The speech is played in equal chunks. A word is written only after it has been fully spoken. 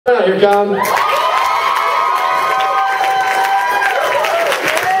Here come.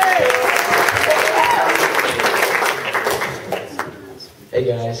 Hey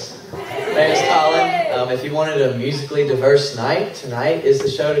guys, my name is Collin. If you wanted a musically diverse night, tonight is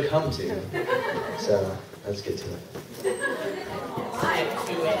the show to come to. So let's get to it.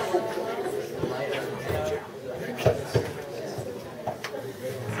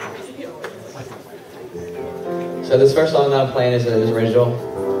 So this first song that I'm playing is original.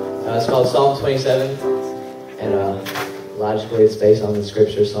 It's called Psalm 27, and logically it's based on the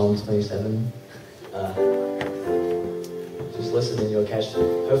scripture Psalm 27. Just listen and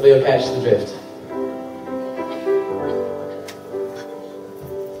hopefully you'll catch the drift.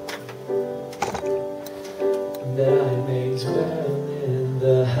 That I may dwell in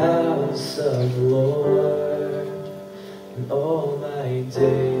the house of the Lord, and all my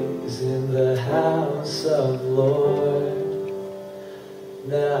days in the house of the Lord,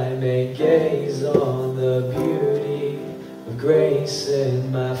 that I may gaze on the beauty of grace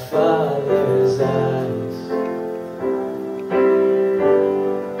in my Father's eyes.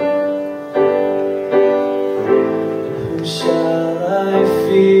 And whom shall I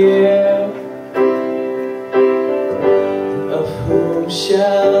fear? And of whom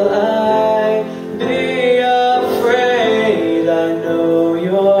shall I be afraid? I know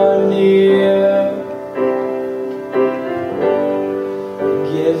you're near,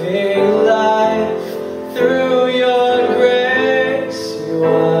 giving life through your grace. You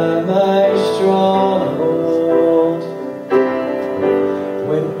are my stronghold.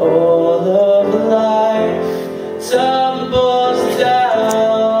 When all of life tumbles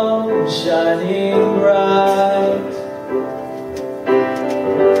down, shining bright,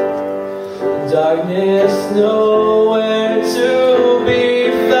 darkness nowhere to be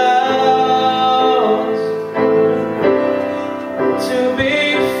found, to be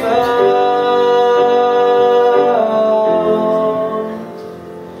found.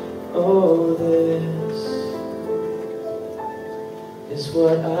 Oh, this is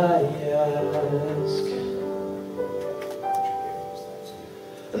what I ask,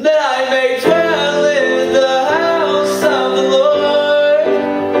 that I may dwell in the house of the Lord,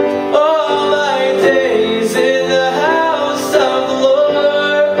 all my days in the house of the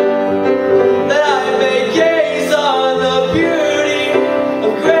Lord, that I may gaze on the beauty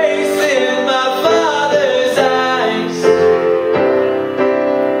of grace in my Father's eyes.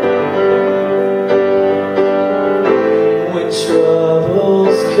 When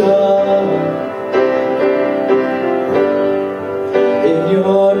troubles come, in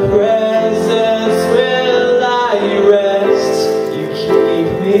your presence will I rest. You keep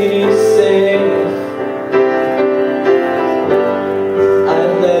me safe. I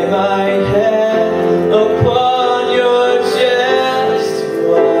lay my head upon your chest. You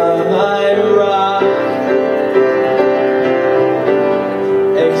are my rock,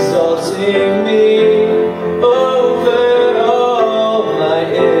 exalting me over all my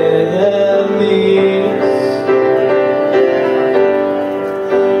enemies.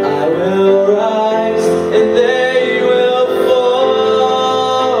 I will rise and they will fall,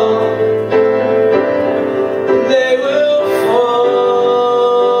 and they will fall.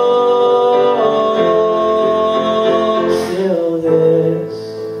 Still this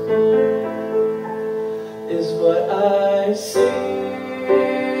is what I seek,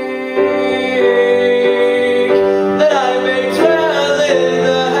 that I may dwell in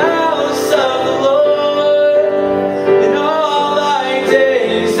the house of the Lord, in all my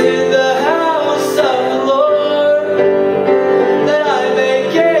days in the house of the Lord, that I may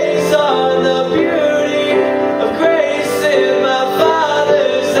gaze on the beauty of grace in my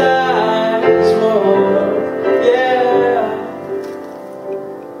Father's eyes. Oh, yeah.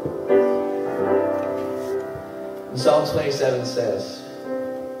 And Psalm 27 says,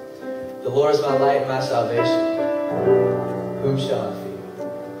 "The Lord is my light and my salvation. Whom shall I fear?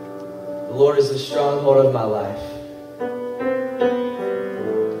 The Lord is the stronghold of my life.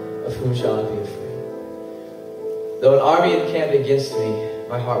 Of whom shall I be afraid? Though an army encamp against me,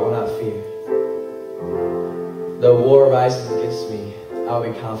 my heart will not fear. Though war rises against me, I will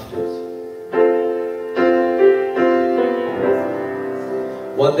be confident.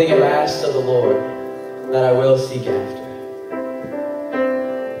 One thing I've asked of the Lord, that I will seek after,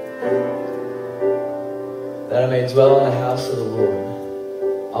 that I may dwell in the house of the Lord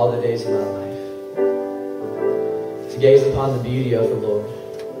all the days of my life, to gaze upon the beauty of the Lord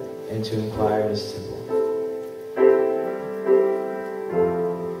and to inquire in his temple."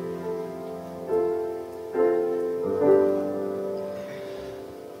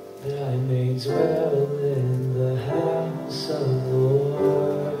 That I may dwell in the house of the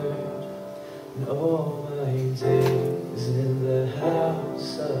Lord,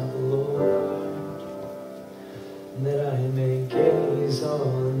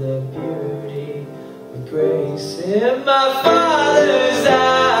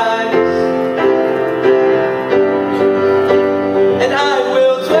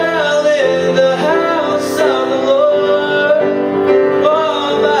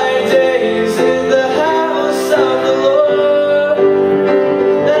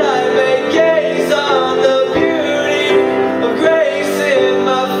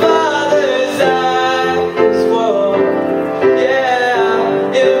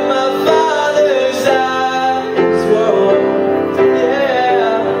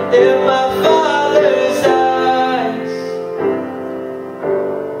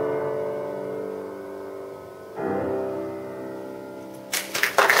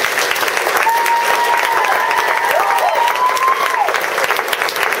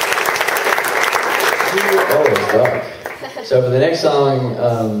 it's dark. So for the next song,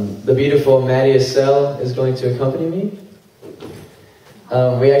 the beautiful Maddie Assel is going to accompany me.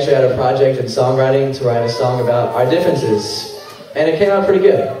 We actually had a project in songwriting to write a song about our differences, and it came out pretty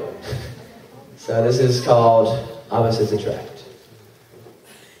good. So this is called Opposites Attract.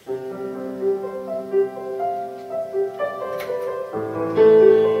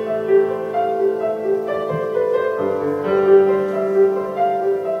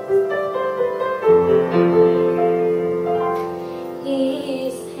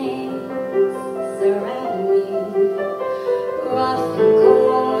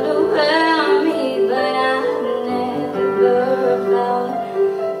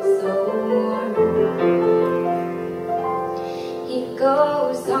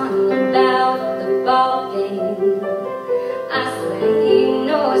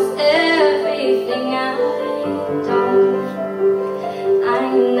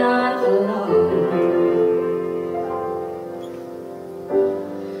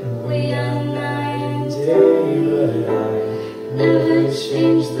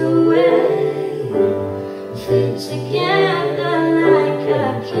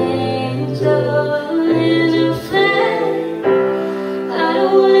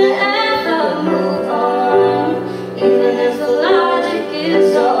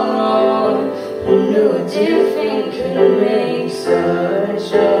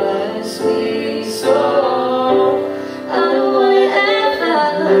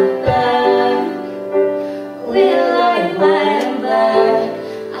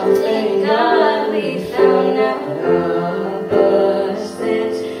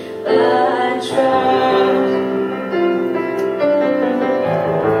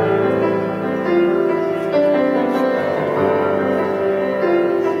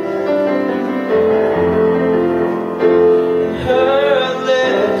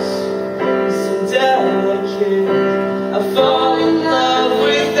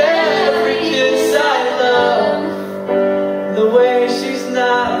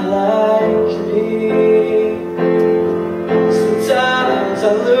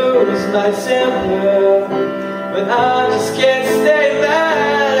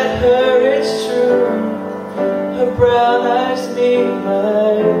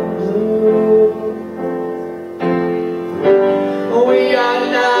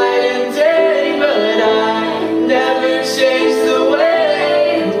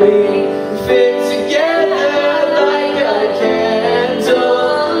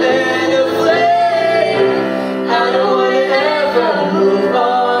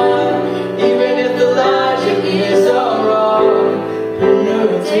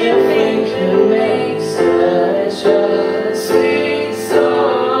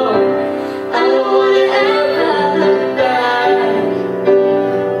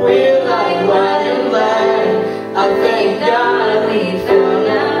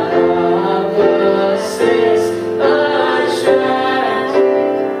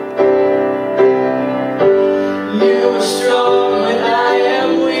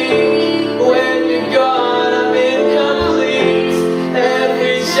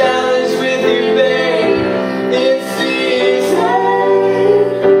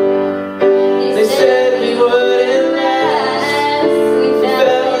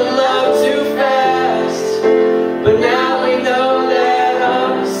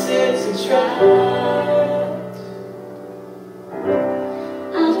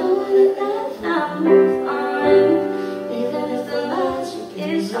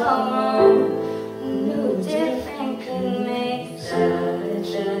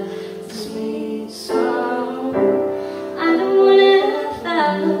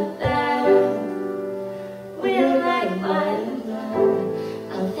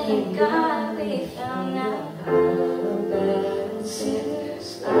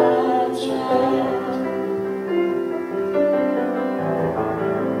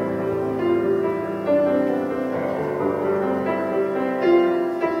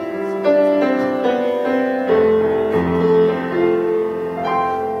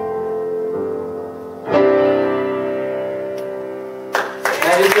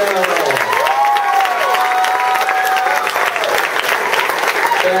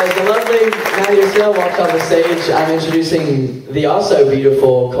 Maddie Assel walked on the stage, I'm introducing the also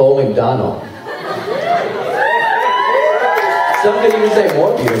beautiful Collin McDonnell. Some could even say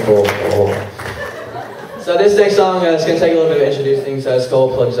more beautiful. So this next song is going to take a little bit of introducing, so as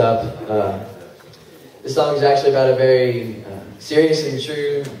Cole plugs up. This song is actually about a very serious and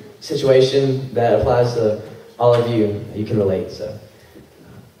true situation that applies to all of you. You can relate. So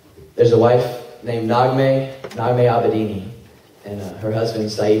there's a wife named Nagme Abedini, and her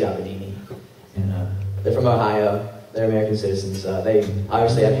husband Saeed Abedini. And They're from Ohio. They're American citizens. They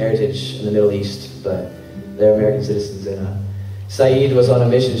obviously have heritage in the Middle East, but they're American citizens. And Saeed was on a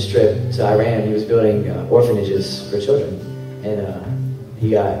mission trip to Iran. He was building orphanages for children. And he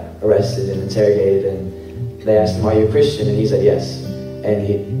got arrested and interrogated, and they asked him, "Are you a Christian?" And he said yes.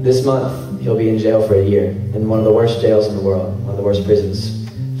 And this month, he'll be in jail for a year in one of the worst jails in the world, one of the worst prisons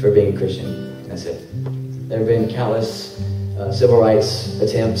for being a Christian. That's it. There have been countless civil rights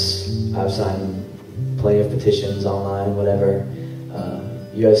attempts. I've signed plenty of petitions online, whatever.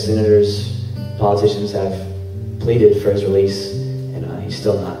 U.S. senators, politicians have pleaded for his release, and he's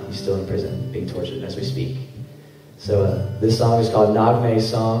still not. He's still in prison, being tortured as we speak. So this song is called Nagme's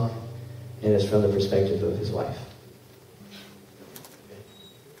Song, and it's from the perspective of his wife.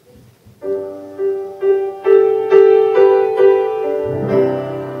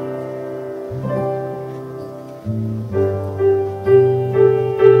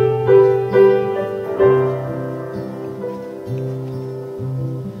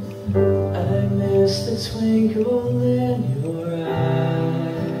 Twinkle in your eye,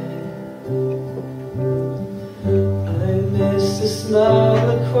 I miss the smile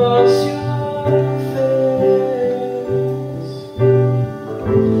across your face,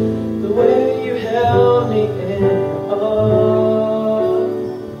 the way you held me in your arms,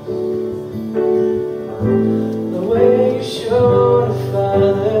 the way you showed a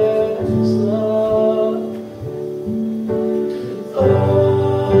father's love. Oh,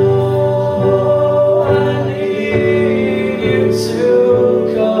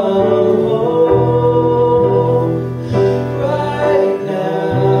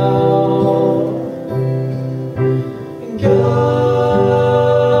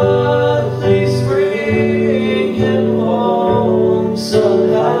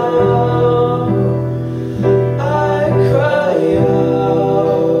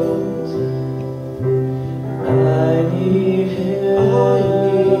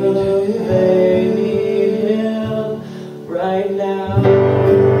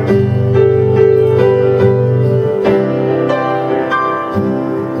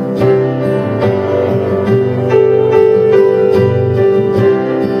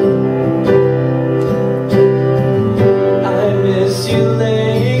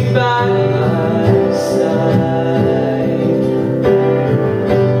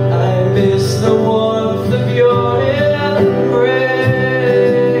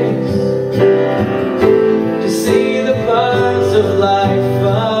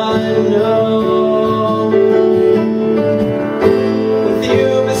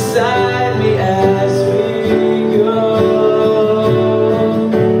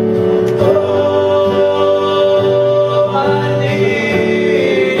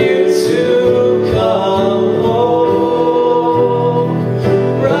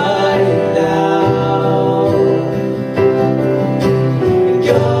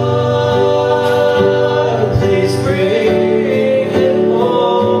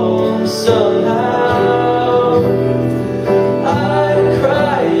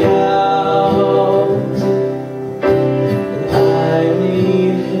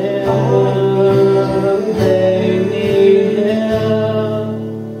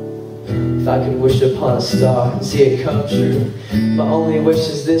 Upon a star and see it come true. My only wish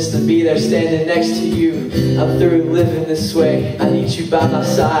is this, to be there standing next to you. I'm through living this way, I need you by my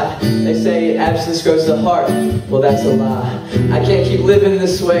side. They say absence grows the heart, well that's a lie. I can't keep living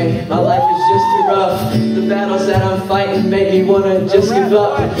this way, my life is just too rough. The battles that I'm fighting make me wanna just give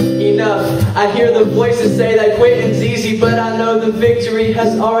up. Enough, I hear the voices say that quitting's easy, but I know the victory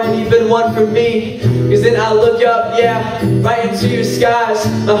has already been won for me. Cause then I look up, yeah, right into your skies.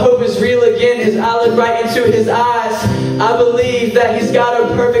 My hope is real again as I look right into his eyes. I believe that he's got a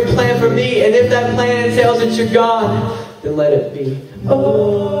perfect plan for me, and if that plan entails that you're gone, then let it be.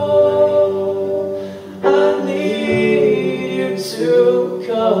 Oh, I need you to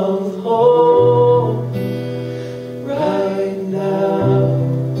come home right now.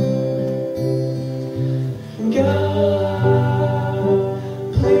 God,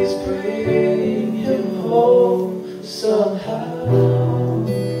 please bring him home somehow.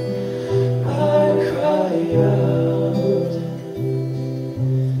 I cry out,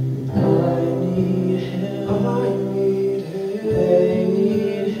 I need him, I need him, they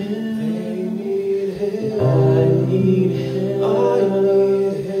need him, they need him, I need him, I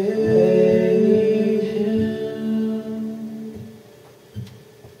need him, they need him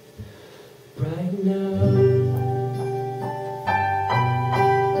right now.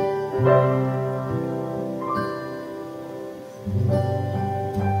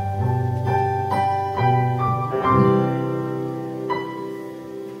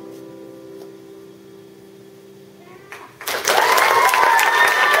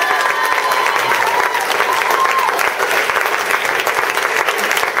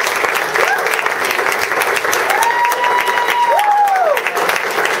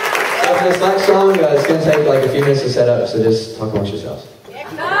 For this next song, it's going to take like a few minutes to set up, so just talk amongst yourselves.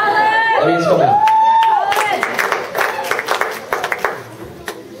 Let me just come out.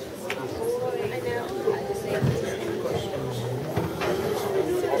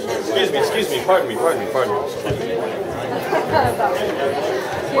 Excuse me, pardon me. Sorry.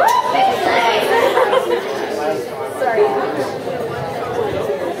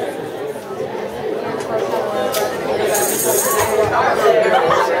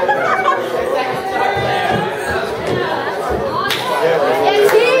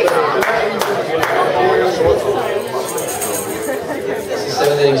 It's a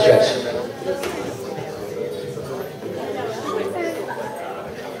 7-inning stretch.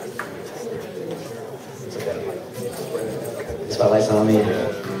 Spotlight's on me.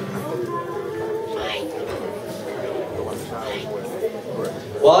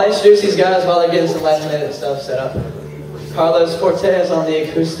 Well, I'll introduce these guys while they're getting some last minute stuff set up. Carlos Cortez on the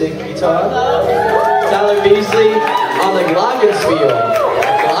acoustic guitar. Tyler Beasley on the glockenspiel.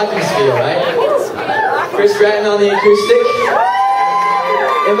 Glockenspiel, right? Chris Stratton on the acoustic.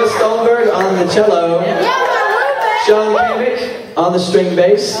 Emma Stolberg on the cello. Sean Kimmick on the string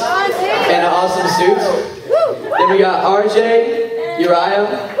bass. And an awesome suit. Then we got RJ, Uriah,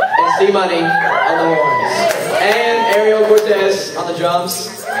 and C-Money on the horns. And Ariel Cortez on the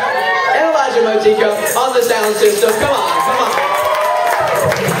drums. And Elijah Motica on the sound system. Come on.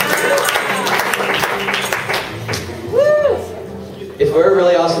 If we're a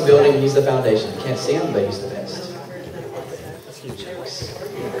really awesome building, he's the foundation. You can't see him, but he's the best.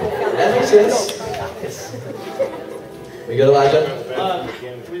 That makes sense. We good, Elijah?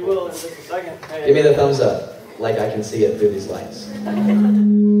 We will in just a second. Hey. Give me the thumbs up, like I can see it through these lights.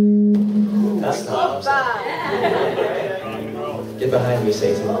 That's not Get behind me,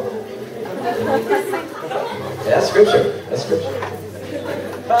 Satan. Yeah, that's scripture.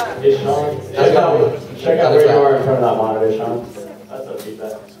 Hey, Sean. Check out where you are in front of that monitor, Sean. That's a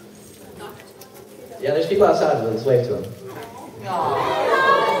feedback. Yeah, there's people outside. Let's wave to them.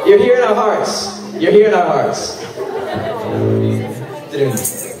 You're here in our hearts.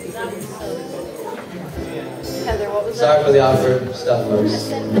 Heather, what was Sorry for the awkward stuff, folks.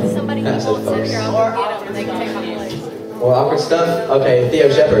 Somebody Not such folks. get them and they can take off the More awkward stuff? Okay, Theo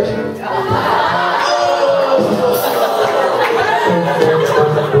Shepard.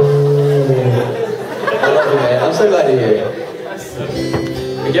 I love you, man. I'm so glad you're here.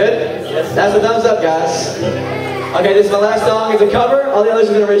 We good? Yes. That's a thumbs up, guys. Okay, this is my last song. It's a cover. All the others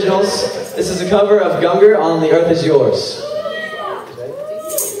have been originals. This is a cover of Gungor on The Earth Is Yours.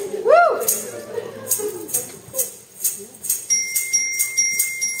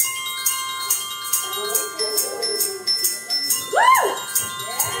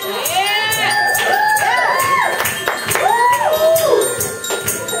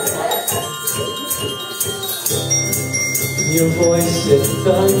 Your voice it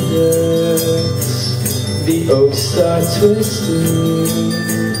thunders, the oaks start twisting,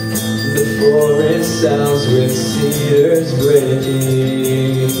 the forest sounds with cedars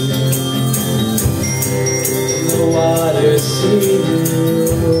breaking. The waters see you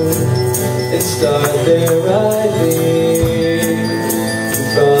and start their rising.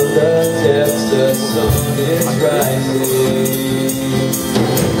 From the depths the sun is rising.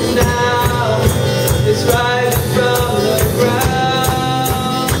 Now it's rising from the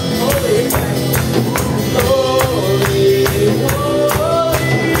ground. Holy, holy,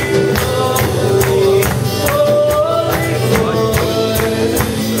 holy, holy, holy Lord.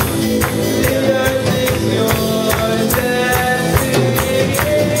 The earth is yours and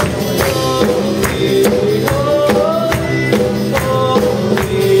singing. Holy, holy, holy,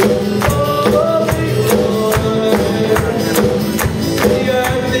 holy Lord. The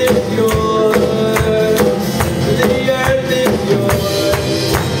earth is yours. The earth is yours.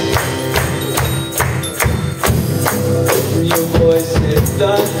 Your voice it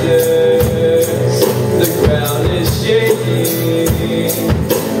thunders, the ground is shaking,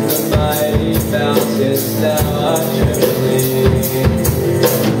 the mighty mountains now are trembling.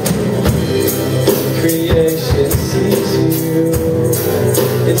 Creation sees you,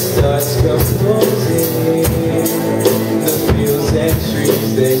 it starts composing, the fields and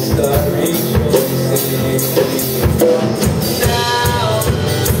trees they start rejoicing. Now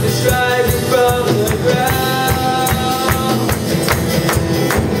it's rising from the ground.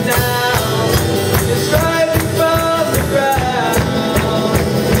 Now it's rising from the ground.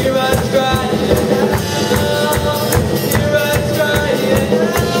 Hear us crying now. Hear us crying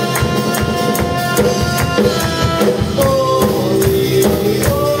now. Holy,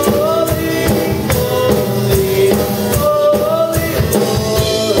 holy, holy, holy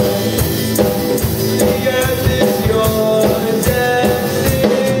Lord.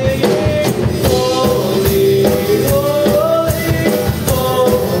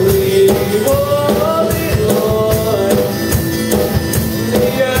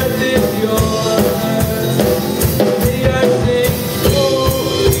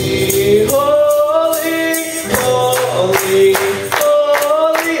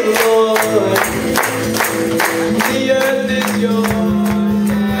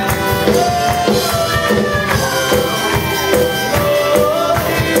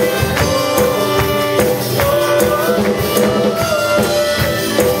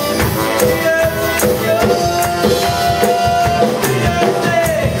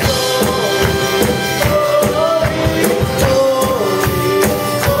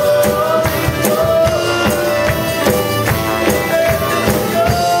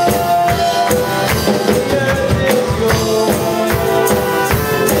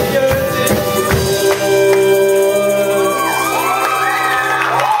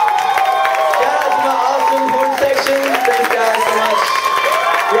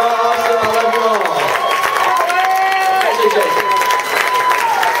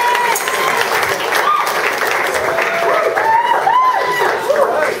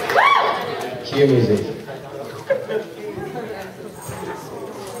 your music.